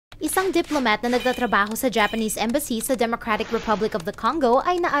Isang diplomat na nagtatrabaho sa Japanese Embassy sa Democratic Republic of the Congo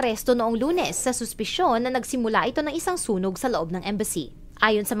ay naaresto noong Lunes sa suspisyon na nagsimula ito ng isang sunog sa loob ng embassy.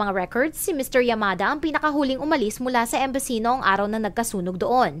 Ayon sa mga records, si Mr. Yamada ang pinakahuling umalis mula sa embassy noong araw na nagkasunog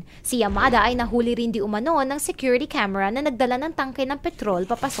doon. Si Yamada ay nahuli rin diumano ng security camera na nagdala ng tangke ng petrol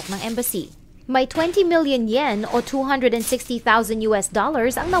papasok ng embassy. May 20 million yen o $260,000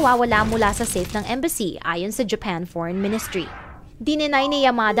 ang nawawala mula sa safe ng embassy ayon sa Japan Foreign Ministry. Dininay ni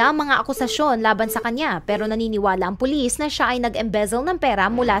Yamada ang mga akusasyon laban sa kanya pero naniniwala ang pulis na siya ay nag-embezzle ng pera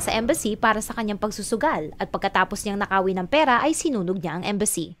mula sa embassy para sa kanyang pagsusugal at pagkatapos niyang nakawin ng pera ay sinunog niya ang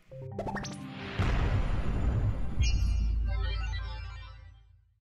embassy.